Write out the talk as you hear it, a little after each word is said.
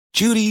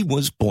Judy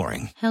was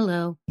boring.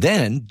 Hello.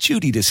 Then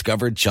Judy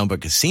discovered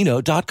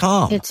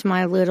ChumbaCasino.com. It's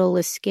my little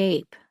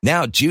escape.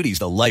 Now Judy's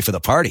the life of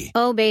the party.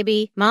 Oh,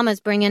 baby, mama's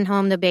bringing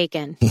home the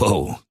bacon.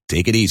 Whoa,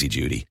 take it easy,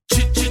 Judy.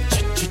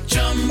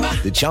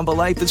 The Chumba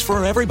life is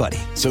for everybody.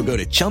 So go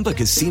to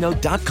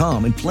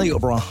ChumbaCasino.com and play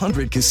over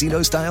 100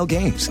 casino-style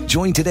games.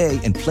 Join today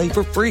and play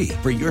for free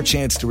for your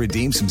chance to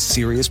redeem some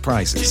serious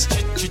prizes.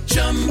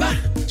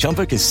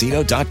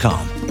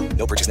 ChumbaCasino.com.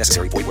 No purchase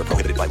necessary. Void where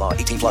prohibited by law.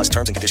 18 plus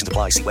terms and conditions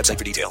apply. See website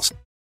for details.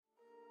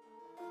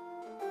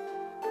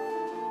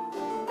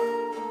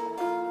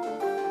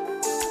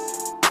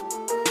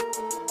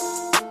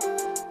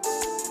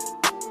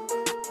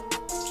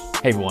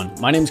 Hey everyone,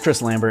 my name is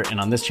Chris Lambert,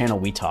 and on this channel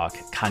we talk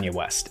Kanye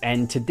West.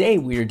 And today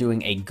we are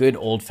doing a good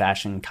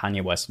old-fashioned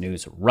Kanye West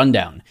news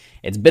rundown.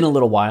 It's been a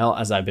little while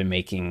as I've been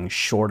making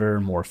shorter,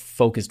 more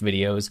focused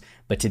videos,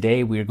 but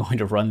today we are going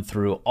to run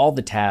through all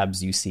the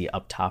tabs you see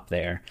up top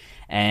there.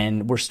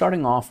 And we're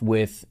starting off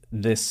with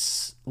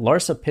this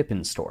Larsa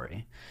Pippen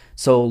story.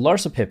 So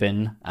Larsa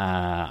Pippen,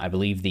 I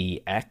believe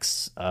the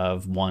ex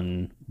of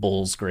one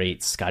Bulls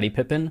great Scottie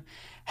Pippen,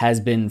 has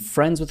been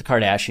friends with the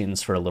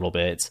Kardashians for a little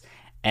bit.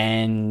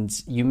 And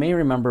you may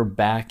remember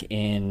back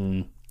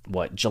in,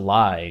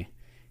 July,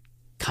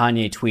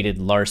 Kanye tweeted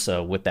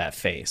Larsa with that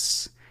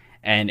face.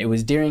 And it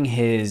was during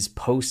his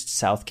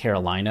post-South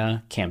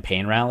Carolina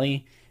campaign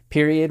rally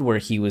period where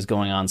he was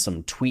going on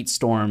some tweet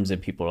storms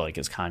and people were like,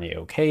 is Kanye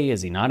okay?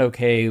 Is he not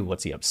okay?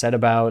 What's he upset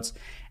about?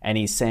 And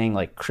he's saying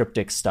like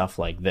cryptic stuff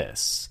like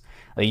this.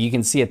 Like you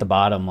can see at the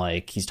bottom,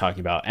 like he's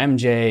talking about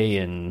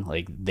MJ and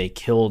like they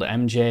killed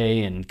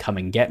MJ and come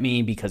and get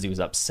me because he was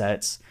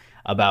upset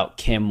about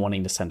Kim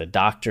wanting to send a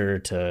doctor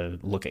to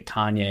look at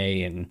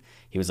Kanye, and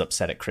he was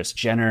upset at Kris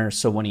Jenner.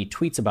 So when he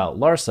tweets about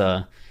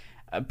Larsa,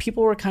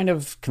 people were kind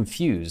of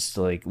confused.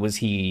 Like, was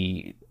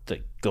he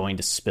going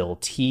to spill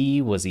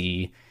tea? Was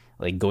he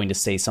like going to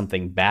say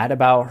something bad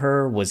about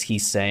her? Was he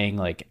saying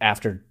like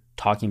after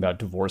talking about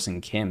divorcing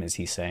Kim, is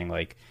he saying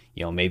like,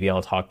 you know, maybe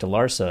I'll talk to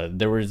Larsa?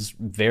 There was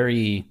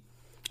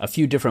a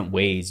few different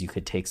ways you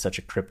could take such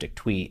a cryptic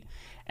tweet.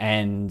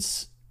 And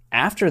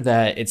after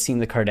that, it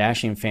seemed the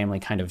Kardashian family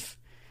kind of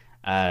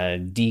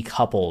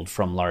decoupled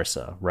from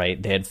Larsa,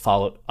 right? They had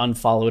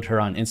unfollowed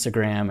her on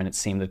Instagram, and it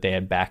seemed that they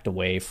had backed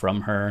away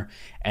from her.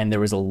 And there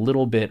was a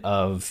little bit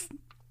of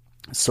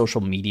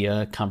social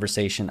media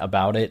conversation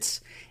about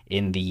it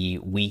in the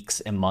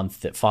weeks and months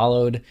that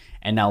followed.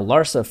 And now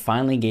Larsa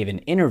finally gave an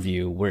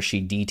interview where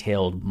she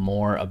detailed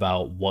more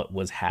about what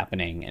was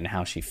happening and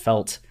how she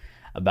felt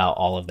about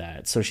all of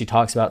that. So she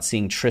talks about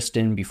seeing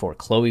Tristan before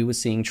Khloe was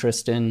seeing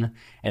Tristan,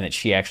 and that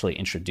she actually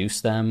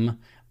introduced them.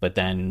 But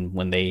then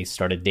when they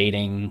started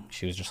dating,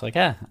 she was just like,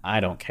 I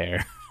don't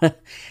care. And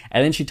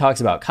then she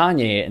talks about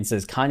Kanye and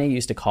says, Kanye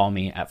used to call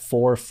me at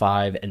 4,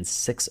 5, and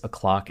 6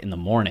 o'clock in the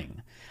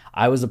morning.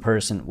 I was a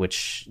person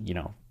which, you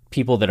know,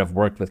 people that have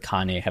worked with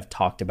Kanye have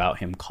talked about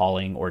him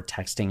calling or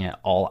texting at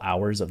all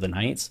hours of the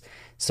night.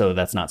 So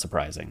that's not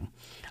surprising.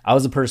 I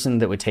was a person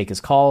that would take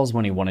his calls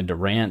when he wanted to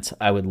rant.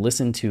 I would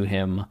listen to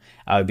him.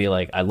 I would be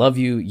like, I love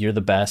you. You're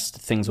the best.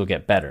 Things will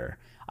get better.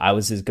 I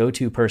was his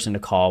go-to person to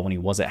call when he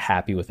wasn't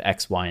happy with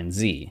X, Y, and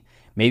Z.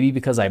 Maybe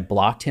because I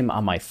blocked him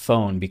on my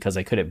phone because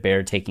I couldn't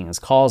bear taking his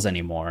calls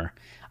anymore.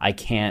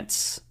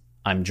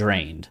 I'm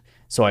drained.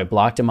 So I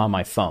blocked him on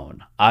my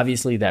phone.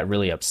 Obviously, that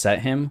really upset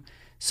him.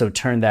 So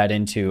turn that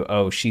into,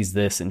 oh, she's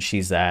this and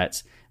she's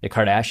that. The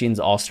Kardashians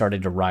all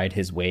started to ride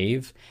his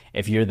wave.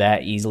 If you're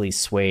that easily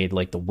swayed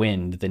like the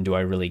wind, then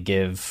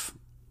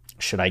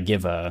should I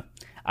give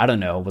I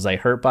don't know, was I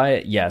hurt by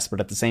it? Yes, but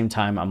at the same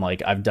time, I'm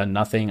like, I've done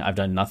nothing. I've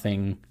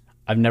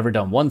never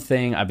done one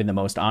thing. I've been the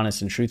most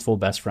honest and truthful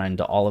best friend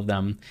to all of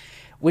them,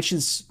 which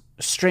is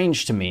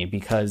strange to me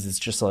because it's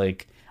just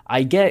like,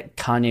 I get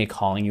Kanye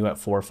calling you at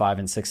 4, 5,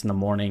 and 6 in the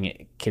morning.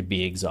 It could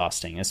be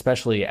exhausting,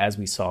 especially as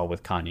we saw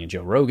with Kanye and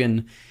Joe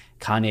Rogan.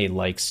 Kanye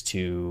likes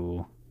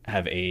to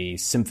have a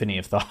symphony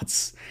of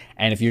thoughts.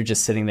 And if you're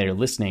just sitting there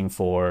listening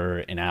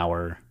for an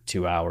hour,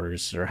 2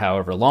 hours, or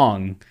however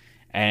long,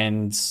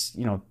 and,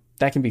 you know,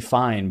 that can be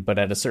fine, but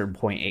at a certain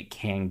point, it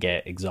can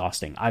get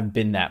exhausting. I've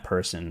been that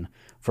person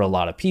for a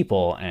lot of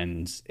people,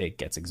 and it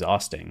gets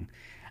exhausting.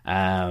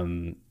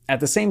 At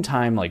the same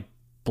time, like,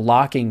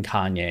 blocking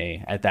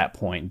Kanye at that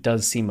point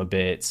does seem a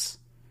bit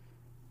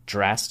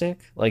drastic.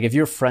 Like, if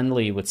you're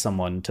friendly with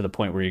someone to the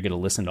point where you're going to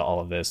listen to all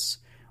of this,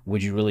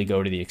 would you really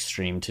go to the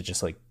extreme to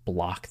just like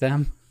block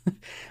them?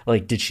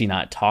 Like, did she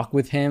not talk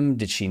with him?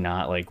 Did she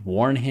not like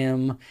warn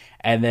him?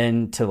 And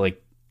then to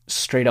like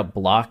straight up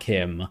block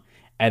him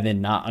and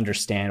then not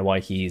understand why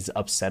he's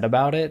upset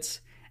about it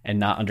and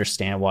not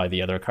understand why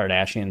the other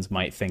Kardashians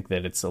might think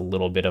that it's a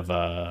little bit of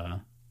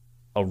a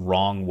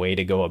wrong way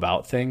to go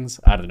about things.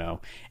 I don't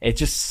know. It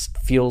just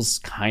feels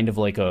kind of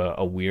like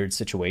a weird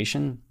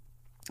situation.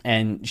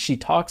 And she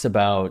talks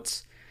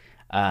about,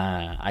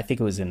 I think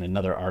it was in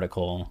another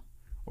article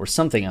or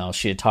something else,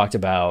 she had talked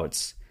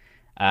about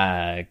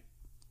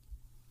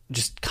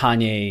just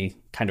Kanye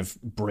kind of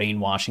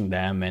brainwashing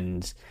them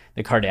and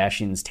the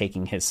Kardashians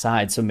taking his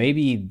side. So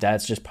maybe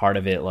that's just part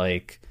of it.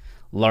 Like,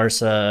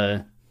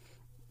 Larsa,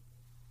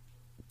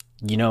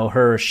 you know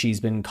her, she's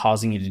been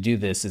causing you to do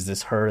this. Is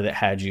this her that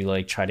had you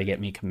like try to get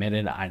me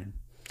committed?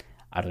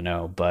 I don't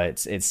know,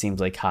 but it seems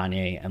like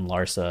Kanye and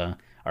Larsa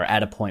are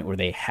at a point where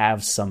they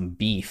have some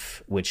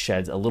beef, which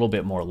sheds a little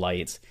bit more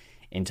light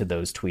into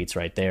those tweets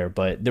right there.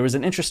 But there was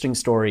an interesting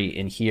story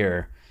in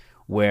here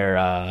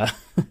where,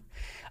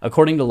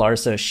 according to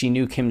Larsa, she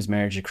knew Kim's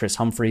marriage to Chris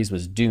Humphries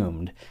was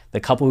doomed. The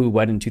couple who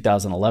wed in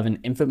 2011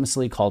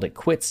 infamously called it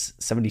quits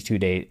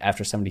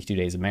after 72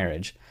 days of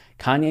marriage.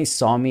 Kanye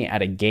saw me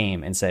at a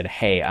game and said,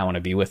 "Hey, I want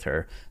to be with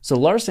her." So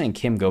Larsa and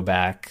Kim go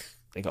back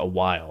like a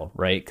while,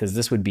 right? Because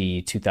this would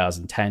be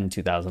 2010,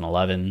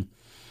 2011.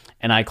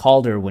 And I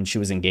called her when she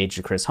was engaged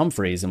to Chris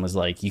Humphries and was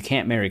like, "You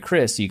can't marry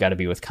Chris, you got to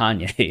be with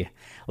Kanye."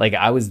 Like,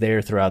 I was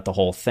there throughout the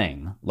whole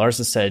thing.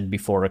 Larsa said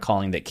before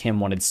recalling that Kim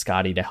wanted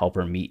Scotty to help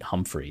her meet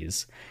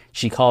Humphries.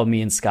 She called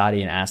me and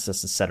Scotty and asked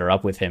us to set her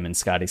up with him, and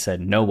Scotty said,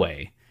 "No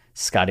way."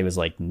 Scotty was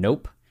like,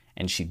 "Nope."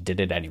 And she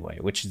did it anyway,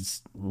 which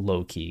is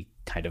low-key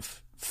kind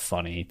of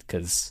funny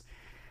because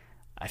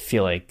I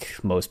feel like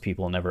most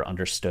people never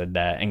understood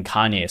that, and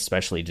Kanye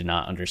especially did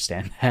not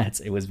understand that.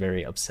 It was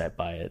very upset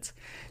by it.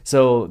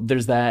 So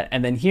there's that.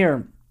 And then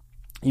here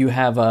you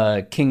have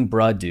King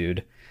Bruh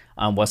Dude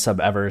on What's Up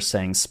Ever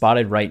saying,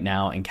 "Spotted right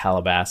now in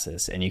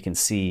Calabasas." And you can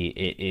see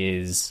it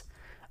is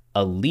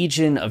a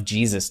legion of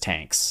Jesus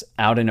tanks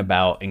out and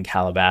about in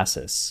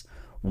Calabasas.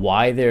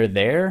 Why they're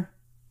there,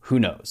 who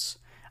knows?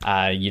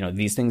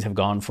 These things have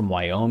gone from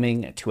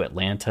Wyoming to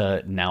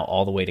Atlanta, now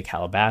all the way to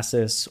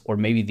Calabasas, or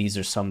maybe these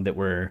are some that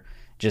were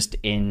just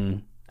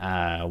in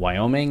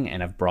Wyoming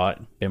and have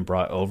been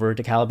brought over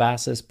to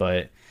Calabasas.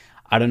 But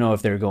I don't know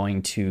if they're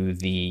going to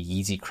the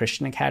Yeezy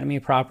Christian Academy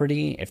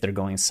property, if they're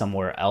going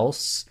somewhere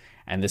else,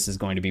 and this is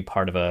going to be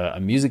part of a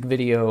music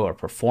video or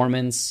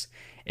performance,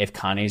 if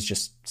Kanye's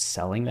just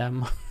selling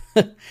them.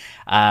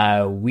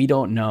 We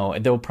don't know.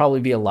 There'll probably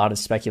be a lot of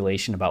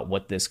speculation about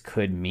what this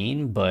could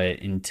mean, but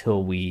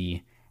until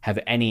we have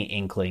any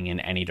inkling in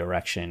any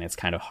direction, it's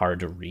kind of hard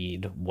to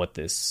read what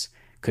this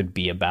could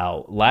be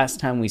about. Last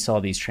time we saw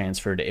these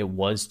transferred, it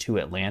was to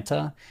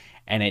Atlanta,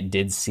 and it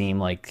did seem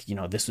like,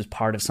 this was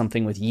part of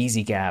something with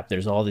Yeezy Gap.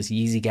 There's all this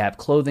Yeezy Gap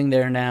clothing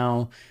there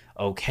now.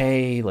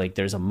 Okay, like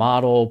there's a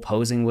model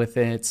posing with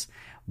it,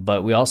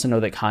 but we also know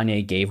that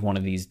Kanye gave one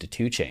of these to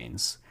 2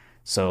 Chainz.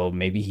 So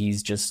maybe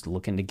he's just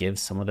looking to give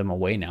some of them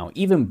away now.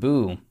 Even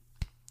Boo,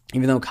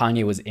 even though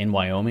Kanye was in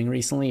Wyoming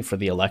recently for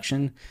the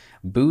election,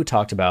 Boo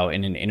talked about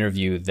in an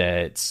interview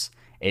that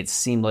it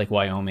seemed like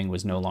Wyoming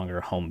was no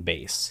longer home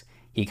base.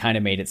 He kind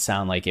of made it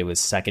sound like it was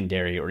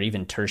secondary or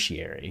even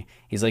tertiary.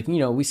 He's like,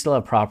 we still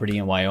have property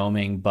in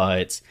Wyoming,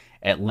 but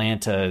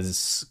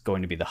Atlanta's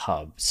going to be the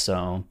hub.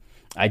 So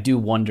I do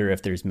wonder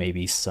if there's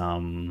maybe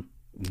some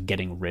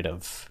getting rid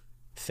of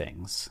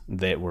things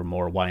that were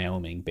more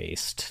Wyoming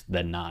based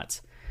than not.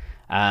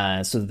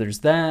 So there's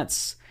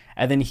that.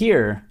 And then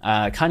here,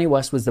 Kanye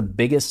West was the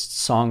biggest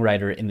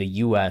songwriter in the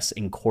US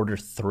in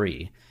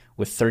Q3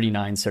 with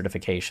 39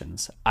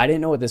 certifications. I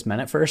didn't know what this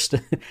meant at first.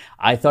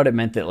 I thought it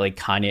meant that like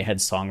Kanye had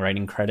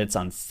songwriting credits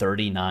on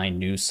 39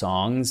 new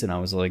songs. And I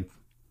was like,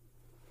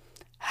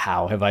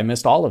 how have I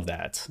missed all of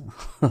that?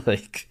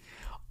 Like,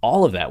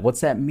 all of that,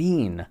 what's that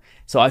mean?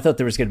 So I thought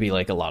there was going to be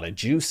like a lot of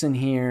juice in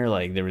here,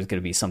 like there was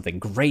going to be something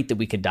great that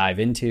we could dive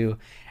into,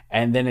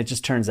 and then it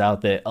just turns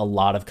out that a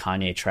lot of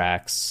Kanye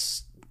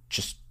tracks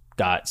just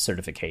got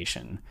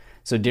certification.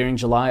 So during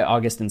July,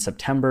 August, and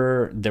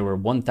September, there were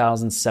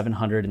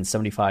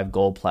 1,775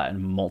 gold,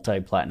 platinum,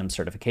 multi-platinum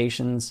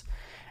certifications,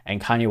 and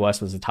Kanye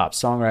West was the top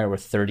songwriter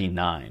with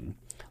 39.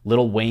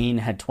 Lil Wayne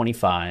had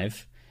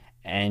 25,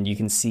 and you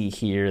can see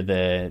here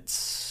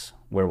that,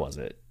 where was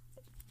it?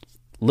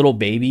 Lil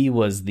Baby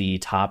was the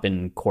top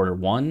in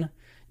Q1.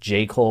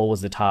 J. Cole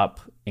was the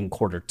top in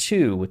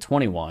Q2 with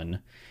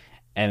 21.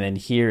 And then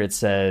here it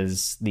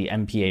says the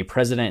MPA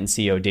president and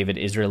CEO, David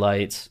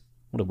Israelite.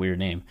 What a weird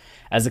name.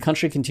 As the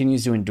country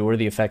continues to endure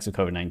the effects of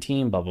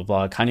COVID-19, blah, blah,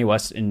 blah, Kanye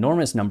West's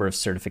enormous number of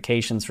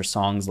certifications for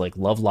songs like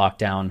Love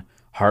Lockdown,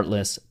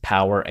 Heartless,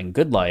 Power, and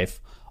Good Life,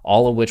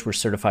 all of which were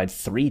certified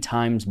 3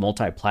 times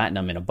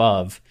multi-platinum and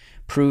above,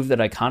 prove that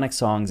iconic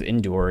songs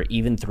endure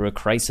even through a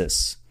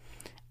crisis.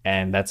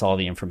 And that's all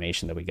the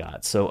information that we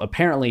got. So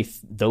apparently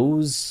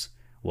those,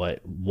 4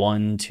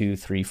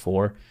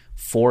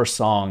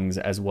 songs,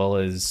 as well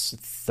as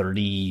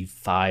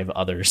 35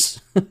 others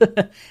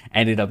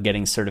ended up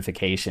getting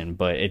certification.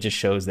 But it just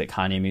shows that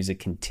Kanye music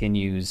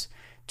continues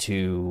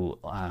to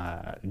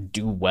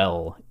do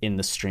well in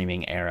the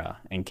streaming era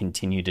and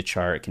continue to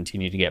chart,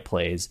 continue to get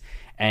plays.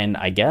 And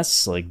I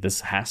guess like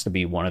this has to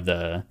be one of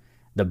the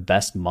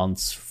best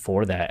months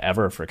for that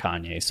ever for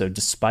Kanye. So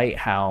despite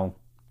how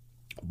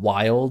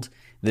wild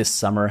this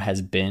summer has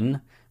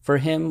been for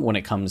him when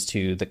it comes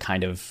to the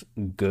kind of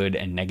good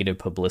and negative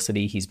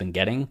publicity he's been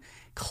getting,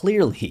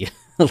 clearly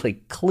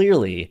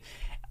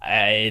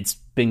it's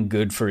been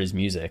good for his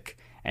music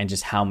and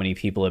just how many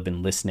people have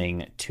been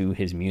listening to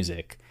his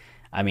music.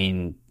 I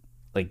mean,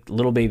 like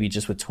Lil Baby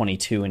just with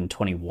 22 and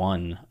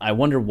 21. I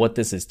wonder what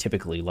this is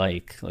typically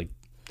like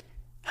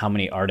how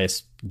many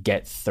artists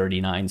get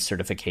 39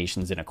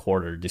 certifications in a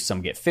quarter. Do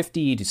some get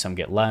 50? Do some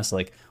get less?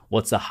 Like,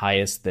 what's the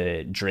highest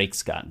that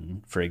Drake's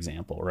gotten, for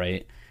example,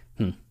 right?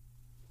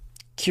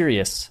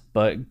 Curious,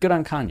 but good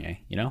on Kanye,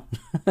 you know?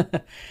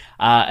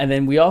 And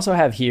then we also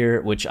have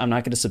here, which I'm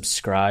not going to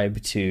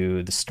subscribe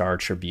to the Star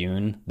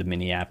Tribune, the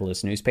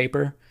Minneapolis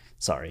newspaper.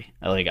 Sorry.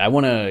 Like, I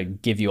want to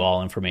give you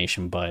all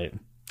information, but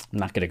I'm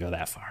not going to go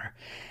that far.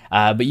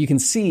 But you can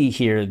see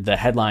here the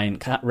headline,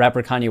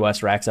 rapper Kanye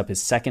West racks up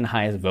his second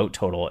highest vote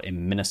total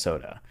in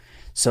Minnesota.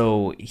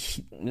 So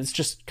it's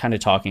just kind of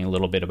talking a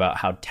little bit about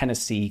how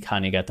Tennessee,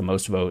 Kanye got the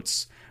most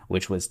votes,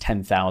 which was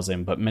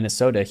 10,000, but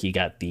Minnesota, he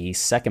got the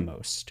second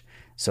most.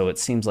 So it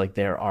seems like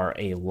there are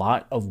a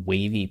lot of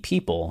wavy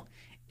people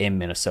in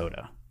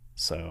Minnesota.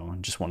 So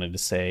just wanted to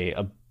say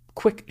a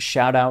quick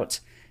shout out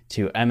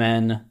to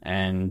MN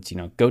and,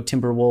 go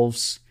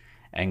Timberwolves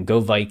and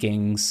go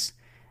Vikings.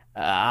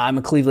 I'm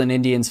a Cleveland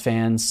Indians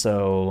fan,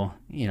 so,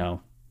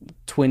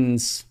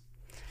 Twins.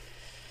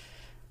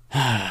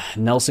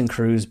 Nelson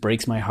Cruz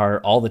breaks my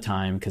heart all the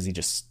time because he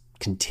just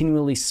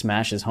continually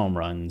smashes home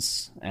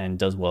runs and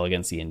does well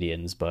against the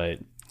Indians. But,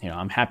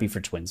 I'm happy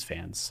for Twins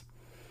fans.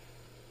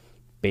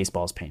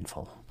 Baseball's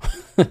painful.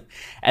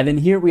 And then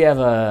here we have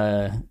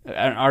an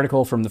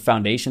article from the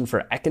Foundation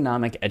for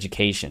Economic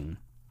Education.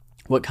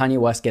 What Kanye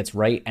West gets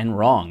right and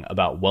wrong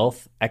about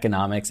wealth,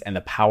 economics, and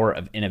the power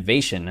of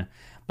innovation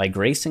by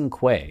Grayson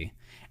Quay.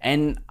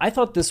 And I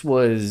thought this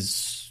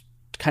was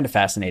kind of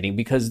fascinating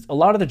because a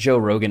lot of the Joe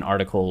Rogan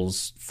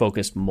articles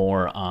focused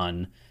more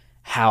on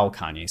how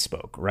Kanye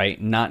spoke, right?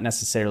 Not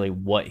necessarily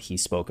what he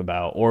spoke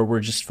about, or we're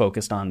just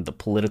focused on the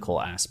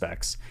political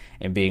aspects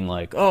and being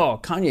like,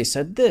 oh, Kanye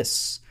said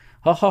this,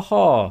 ha ha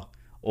ha.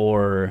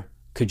 Or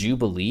could you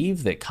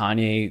believe that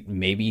Kanye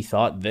maybe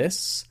thought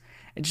this?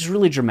 It's just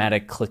really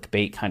dramatic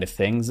clickbait kind of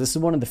things. This is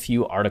one of the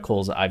few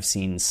articles I've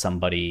seen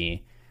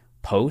somebody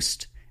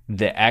post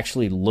that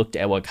actually looked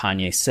at what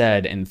Kanye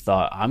said and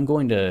thought, I'm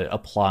going to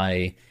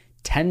apply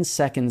 10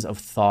 seconds of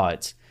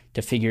thought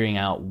to figuring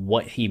out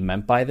what he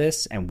meant by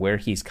this and where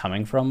he's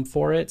coming from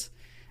for it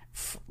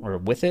or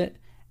with it,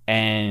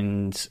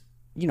 and,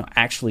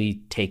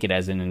 actually take it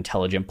as an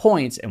intelligent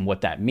point and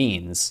what that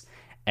means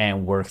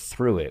and work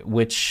through it,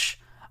 which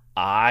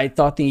I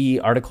thought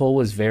the article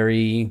was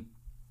very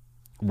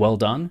well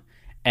done.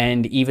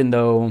 And even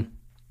though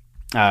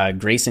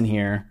Grayson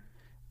here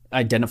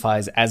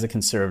identifies as a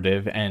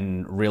conservative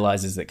and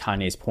realizes that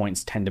Kanye's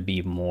points tend to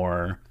be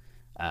more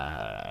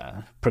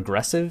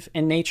progressive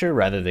in nature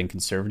rather than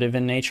conservative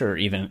in nature, or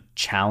even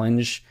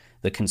challenge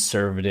the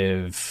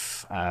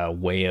conservative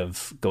way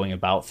of going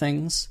about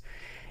things,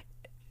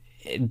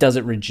 it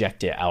doesn't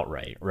reject it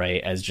outright,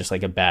 right, as just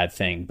like a bad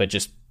thing, but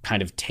just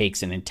kind of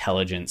takes an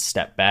intelligent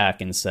step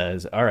back and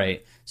says, all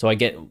right, so I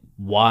get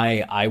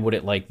why I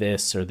wouldn't like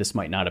this, or this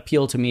might not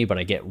appeal to me, but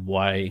I get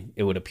why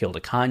it would appeal to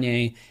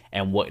Kanye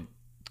and what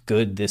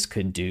good this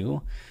could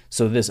do.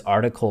 So this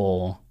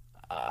article,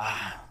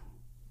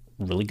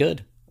 really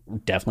good,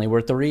 definitely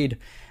worth the read.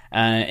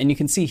 And you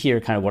can see here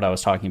kind of what I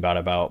was talking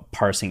about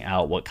parsing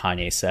out what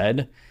Kanye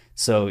said.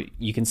 So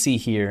you can see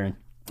here,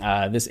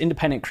 this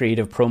independent,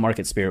 creative,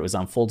 pro-market spirit was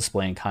on full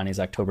display in Kanye's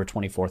October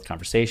 24th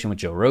conversation with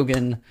Joe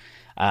Rogan.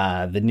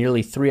 The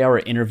nearly 3-hour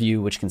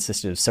interview, which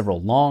consisted of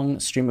several long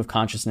stream of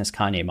consciousness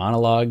Kanye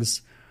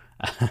monologues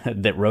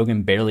that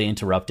Rogan barely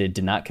interrupted,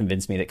 did not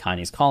convince me that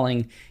Kanye's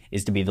calling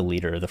is to be the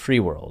leader of the free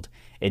world.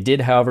 It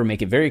did, however,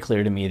 make it very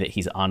clear to me that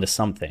he's onto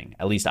something.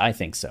 At least I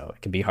think so.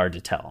 It can be hard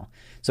to tell.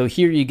 So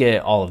here you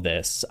get all of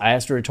this. I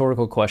asked a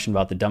rhetorical question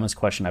about the dumbest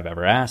question I've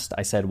ever asked.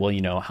 I said,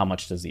 well, how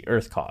much does the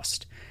earth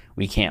cost?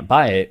 We can't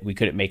buy it. We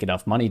couldn't make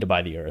enough money to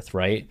buy the earth,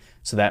 right?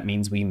 So that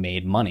means we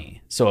made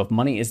money. So if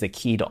money is the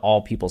key to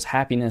all people's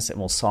happiness and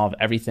will solve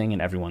everything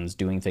and everyone's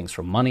doing things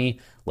for money,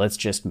 let's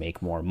just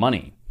make more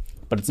money.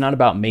 But it's not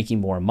about making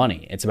more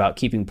money. It's about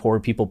keeping poor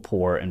people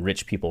poor and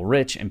rich people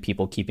rich and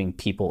people keeping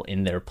people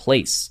in their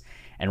place.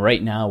 And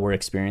right now we're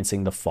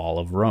experiencing the fall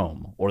of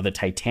Rome, or the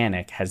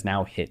Titanic has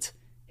now hit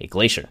a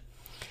glacier.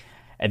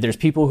 And there's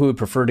people who would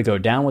prefer to go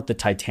down with the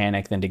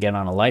Titanic than to get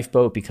on a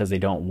lifeboat because they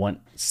don't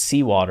want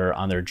seawater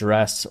on their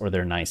dress or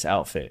their nice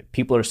outfit.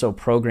 People are so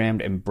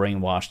programmed and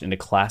brainwashed into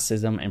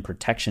classism and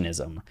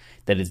protectionism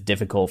that it's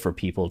difficult for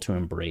people to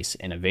embrace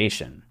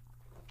innovation.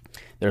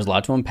 There's a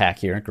lot to unpack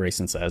here,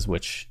 Grayson says,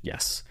 which,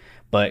 yes.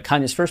 But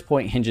Kanye's first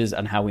point hinges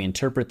on how we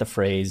interpret the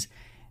phrase,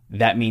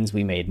 that means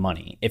we made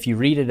money. If you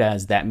read it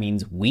as that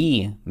means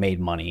we made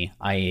money,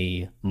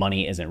 i.e.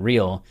 money isn't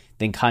real,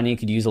 then Kanye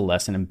could use a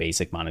lesson in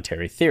basic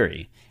monetary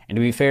theory. And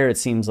to be fair, it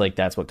seems like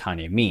that's what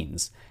Kanye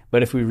means.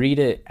 But if we read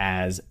it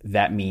as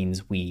that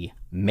means we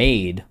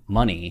made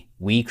money,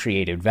 we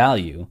created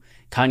value,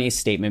 Kanye's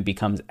statement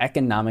becomes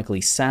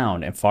economically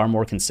sound and far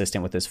more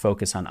consistent with his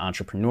focus on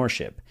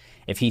entrepreneurship.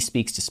 If he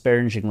speaks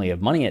disparagingly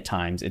of money at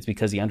times, it's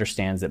because he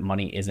understands that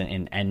money isn't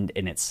an end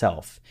in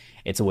itself.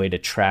 It's a way to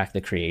track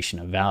the creation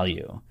of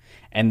value.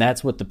 And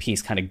that's what the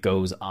piece kind of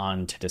goes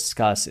on to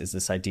discuss, is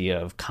this idea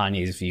of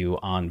Kanye's view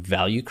on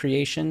value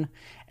creation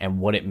and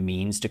what it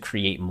means to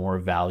create more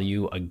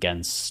value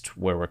against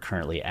where we're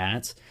currently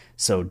at.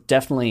 So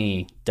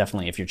definitely,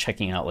 if you're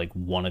checking out like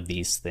one of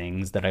these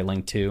things that I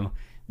linked to,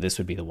 this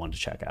would be the one to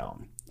check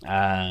out.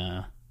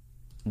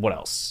 What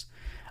else?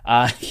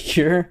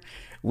 Here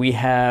we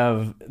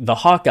have the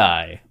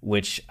Hawkeye,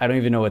 which I don't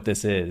even know what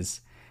this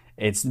is.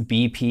 It's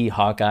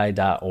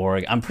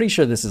bphawkeye.org. I'm pretty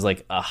sure this is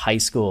like a high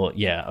school.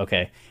 Yeah,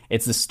 okay.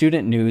 It's the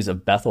student news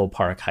of Bethel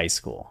Park High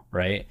School,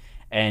 right?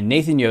 And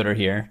Nathan Yoder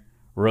here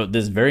wrote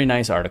this very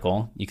nice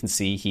article. You can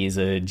see he's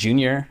a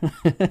junior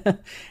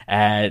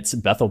at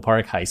Bethel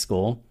Park High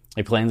School.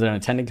 He plans on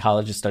attending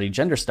college to study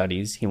gender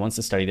studies. He wants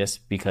to study this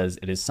because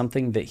it is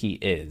something that he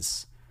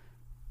is.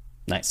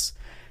 Nice.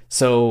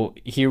 So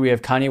here we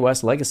have Kanye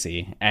West's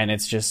legacy, and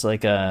it's just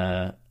like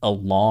a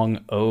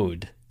long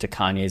ode to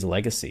Kanye's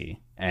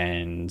legacy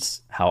and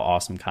how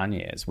awesome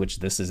Kanye is, which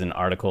this is an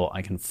article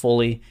I can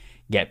fully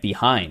get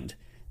behind.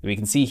 We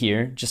can see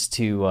here, just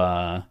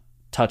to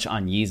touch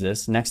on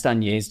Yeezus. Next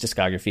on Ye's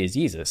discography is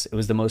Yeezus. It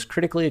was the most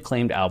critically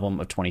acclaimed album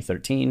of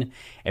 2013.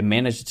 It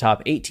managed to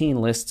top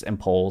 18 lists and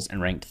polls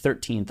and ranked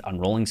 13th on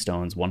Rolling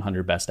Stone's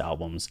 100 Best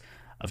Albums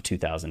of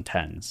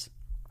 2010s.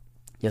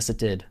 Yes, it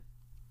did.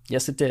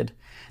 Yes, it did.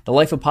 The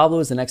Life of Pablo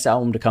is the next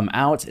album to come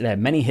out. It had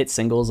many hit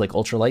singles like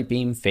Ultralight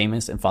Beam,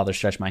 Famous, and Father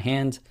Stretch My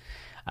Hand.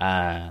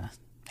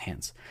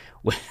 Hands.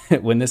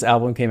 When this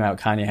album came out,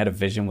 Kanye had a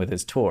vision with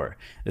his tour.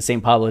 The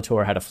St. Pablo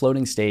tour had a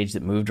floating stage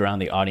that moved around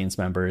the audience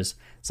members.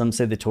 Some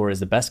say the tour is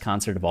the best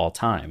concert of all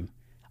time.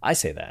 I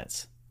say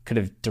that. Could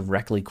have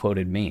directly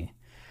quoted me.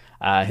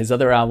 His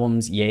other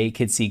albums, Ye,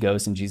 Kids See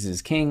Ghosts, and Jesus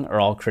is King, are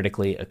all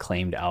critically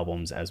acclaimed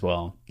albums as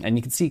well. And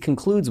you can see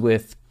concludes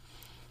with,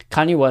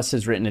 Kanye West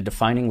has written a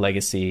defining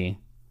legacy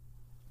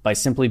by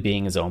simply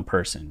being his own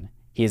person.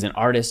 He is an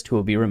artist who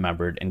will be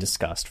remembered and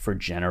discussed for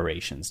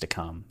generations to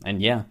come.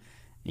 And yeah,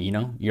 you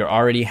know, you're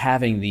already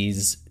having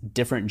these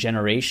different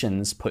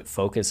generations put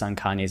focus on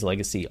Kanye's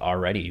legacy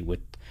already,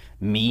 with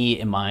me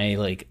in my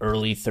like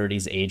early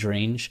 30s age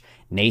range,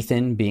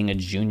 Nathan being a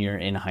junior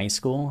in high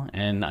school,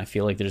 and I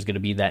feel like there's going to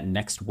be that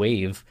next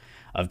wave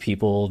of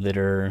people that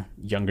are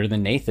younger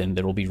than Nathan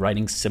that will be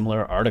writing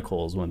similar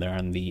articles when they're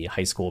on the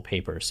high school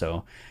paper.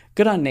 So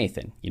good on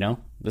Nathan, you know,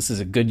 this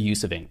is a good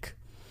use of ink.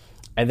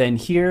 And then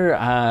here,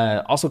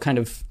 also kind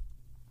of,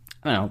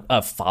 I don't know,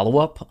 a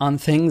follow-up on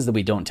things that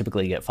we don't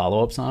typically get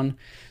follow-ups on.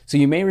 So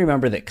you may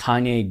remember that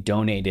Kanye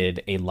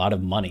donated a lot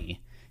of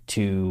money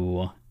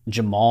to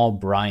Jamal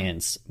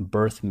Bryant's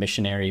Birth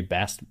Missionary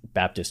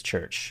Baptist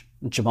Church.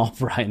 Jamal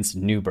Bryant's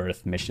New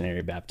Birth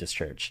Missionary Baptist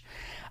Church.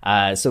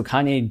 So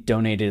Kanye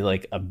donated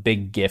like a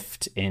big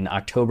gift in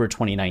October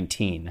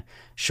 2019,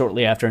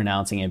 shortly after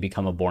announcing he had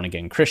become a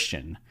born-again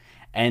Christian.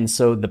 And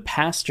so the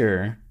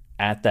pastor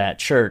at that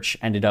church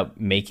ended up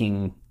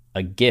making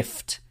a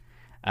gift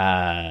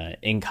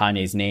in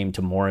Kanye's name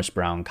to Morris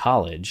Brown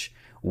College,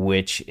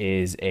 which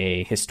is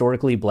a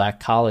historically black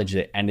college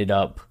that ended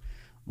up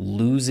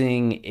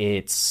losing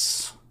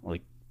its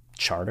like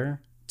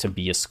charter to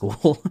be a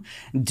school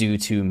due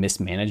to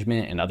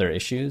mismanagement and other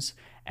issues.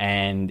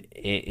 And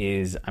it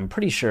is, I'm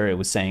pretty sure it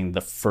was saying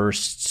the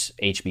first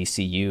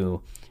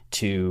HBCU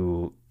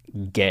to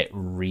get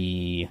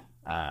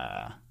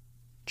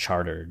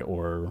chartered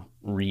or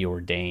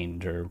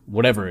reordained or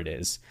whatever it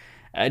is,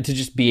 to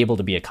just be able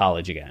to be a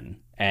college again.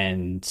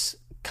 And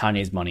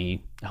Kanye's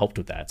money helped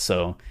with that.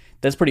 So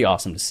that's pretty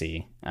awesome to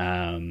see.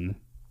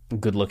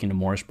 Good looking to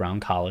Morris Brown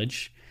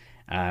College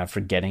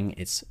for getting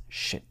its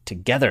shit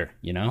together,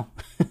 you know?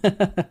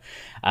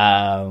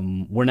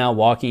 We're now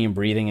walking and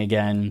breathing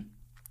again.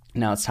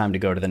 Now it's time to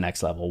go to the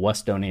next level.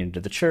 West donated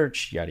to the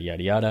church, yada,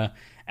 yada, yada.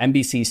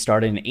 MBC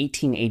started in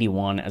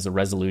 1881 as a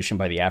resolution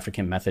by the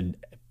African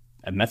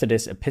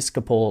Methodist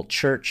Episcopal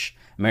Church,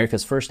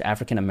 America's first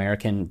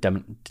African-American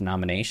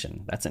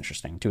denomination. That's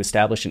interesting. To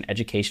establish an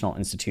educational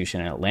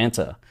institution in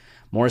Atlanta.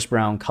 Morris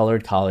Brown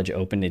Colored College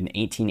opened in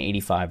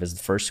 1885 as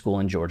the first school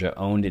in Georgia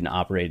owned and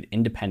operated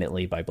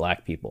independently by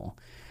black people.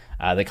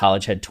 The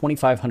college had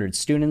 2,500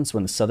 students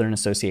when the Southern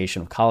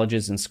Association of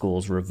Colleges and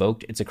Schools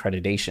revoked its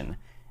accreditation.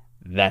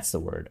 That's the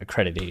word,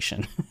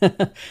 accreditation,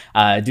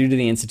 due to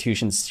the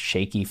institution's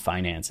shaky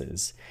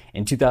finances.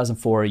 In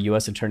 2004, a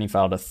U.S. attorney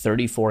filed a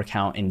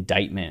 34-count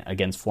indictment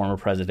against former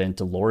President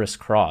Dolores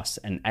Cross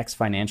and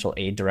ex-financial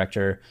aid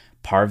director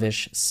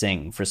Parvish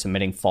Singh for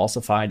submitting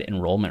falsified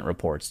enrollment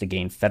reports to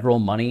gain federal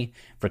money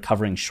for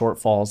covering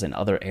shortfalls in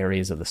other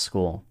areas of the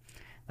school.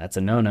 That's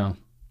a no-no.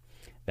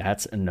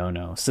 That's a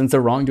no-no. Since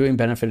their wrongdoing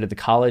benefited the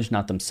college,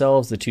 not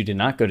themselves, the two did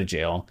not go to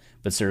jail,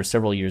 but served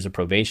several years of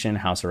probation,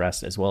 house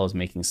arrest, as well as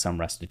making some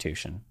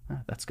restitution.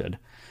 That's good.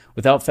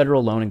 Without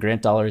federal loan and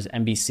grant dollars,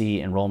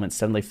 NBC enrollment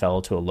suddenly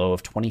fell to a low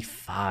of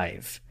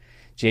 25.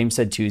 James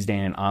said Tuesday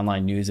in an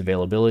online news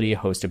availability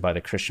hosted by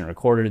the Christian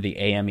Recorder, the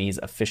AME's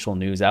official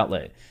news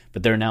outlet.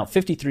 But there are now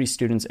 53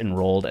 students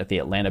enrolled at the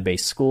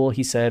Atlanta-based school,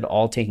 he said,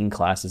 all taking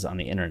classes on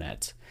the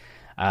internet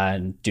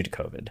due to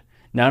COVID.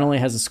 Not only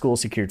has the school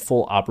secured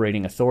full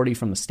operating authority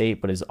from the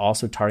state, but is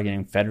also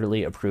targeting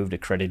federally approved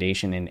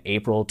accreditation in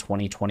April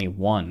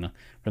 2021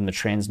 from the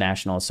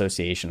Transnational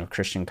Association of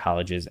Christian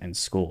Colleges and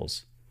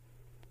Schools.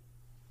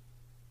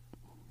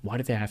 Why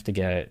do they have to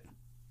get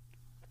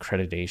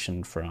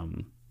accreditation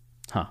from...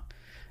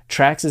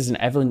 Trax is an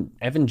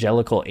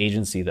evangelical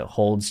agency that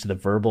holds to the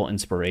verbal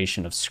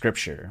inspiration of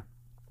Scripture.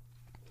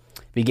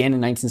 Began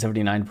in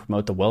 1979 to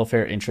promote the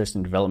welfare, interest,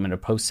 and development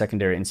of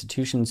post-secondary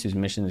institutions whose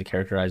mission is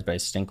characterized by a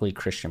distinctly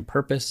Christian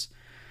purpose.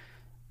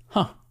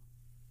 Well,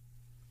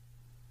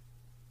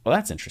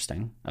 that's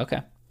interesting.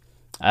 Okay.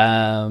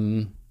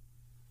 So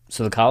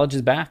the college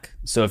is back.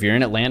 So if you're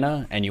in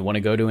Atlanta and you want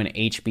to go to an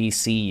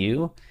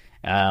HBCU,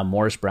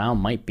 Morris Brown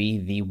might be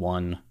the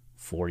one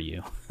for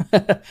you.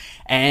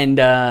 And,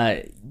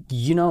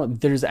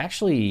 there's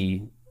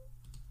actually...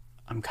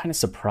 I'm kind of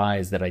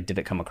surprised that I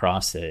didn't come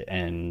across it,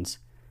 and...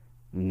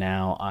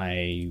 now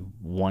I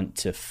want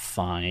to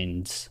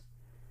find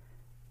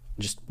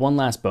just one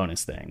last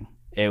bonus thing.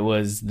 It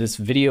was this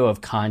video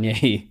of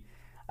Kanye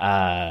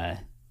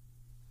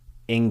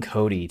in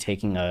Cody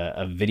taking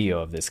a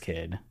video of this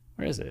kid.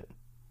 Where is it?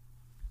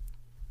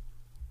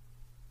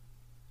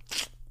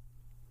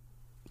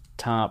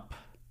 Top.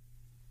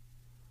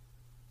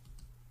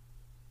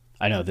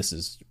 I know this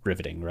is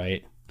riveting,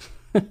 right?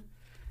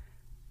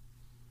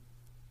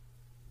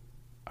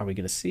 Are we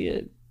going to see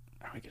it?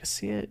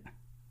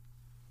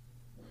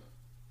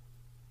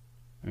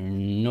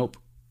 Nope.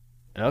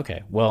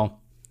 Okay, well,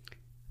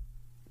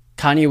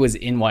 Kanye was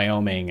in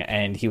Wyoming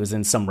and he was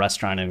in some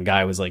restaurant and a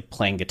guy was like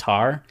playing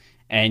guitar,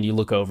 and you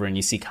look over and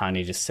you see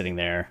Kanye just sitting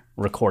there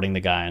recording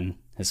the guy on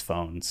his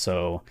phone.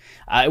 So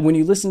when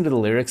you listen to the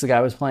lyrics the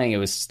guy was playing, it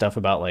was stuff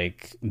about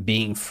like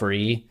being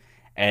free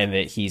and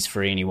that he's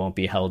free and he won't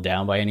be held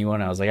down by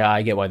anyone. I was like,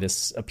 I get why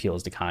this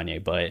appeals to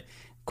Kanye, but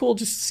cool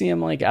just to see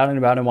him like out and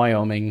about in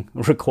Wyoming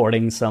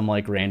recording some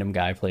like random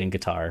guy playing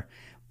guitar.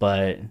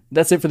 But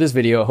that's it for this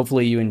video.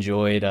 Hopefully you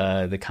enjoyed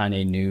the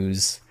Kanye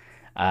news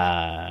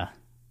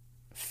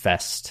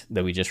fest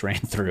that we just ran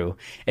through.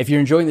 If you're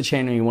enjoying the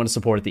channel and you want to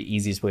support it, the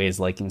easiest way is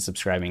liking,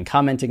 subscribing,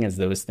 commenting, as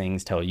those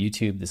things tell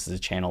YouTube this is a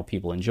channel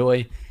people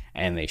enjoy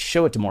and they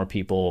show it to more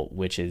people,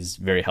 which is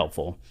very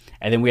helpful.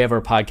 And then we have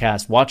our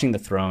podcast, Watching the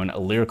Throne, a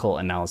lyrical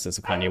analysis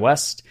of Kanye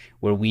West,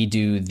 where we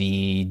do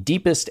the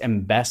deepest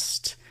and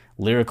best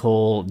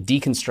lyrical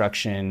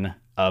deconstruction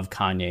of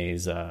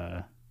Kanye's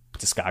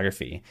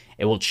discography.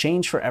 It will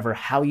change forever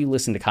how you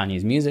listen to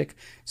Kanye's music,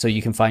 so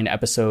you can find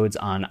episodes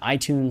on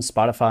iTunes,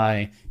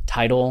 Spotify,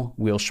 Tidal,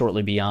 we'll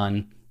shortly be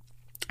on,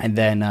 and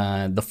then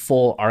the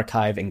full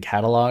archive and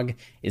catalog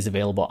is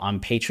available on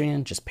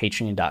Patreon, just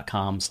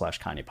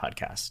patreon.com/Kanye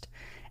Podcast.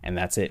 And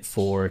that's it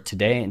for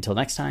today. Until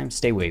next time,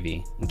 stay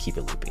wavy and keep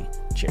it loopy.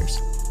 Cheers.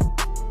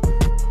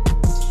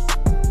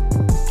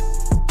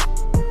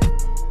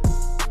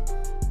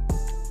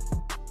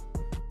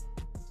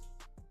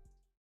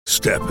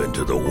 Step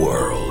into the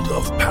world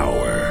of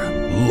power,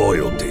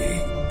 loyalty,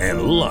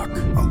 and luck.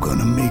 I'm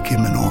gonna make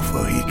him an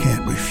offer he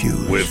can't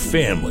refuse. With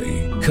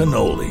family,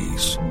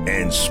 cannolis,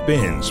 and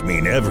spins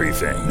mean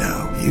everything.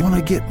 Now, you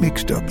wanna get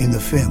mixed up in the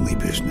family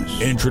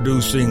business.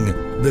 Introducing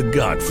The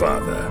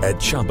Godfather at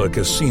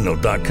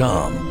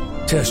ChumbaCasino.com.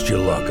 Test your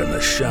luck in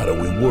the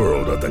shadowy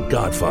world of The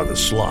Godfather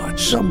slot.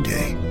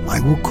 Someday, I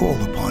will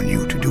call upon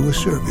you to do a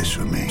service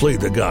for me. Play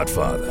The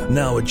Godfather,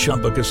 now at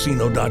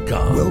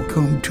ChumbaCasino.com.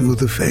 Welcome to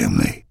the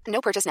family. No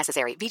purchase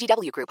necessary.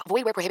 VGW Group.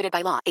 Void where prohibited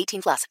by law.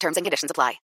 18+. Terms and conditions apply.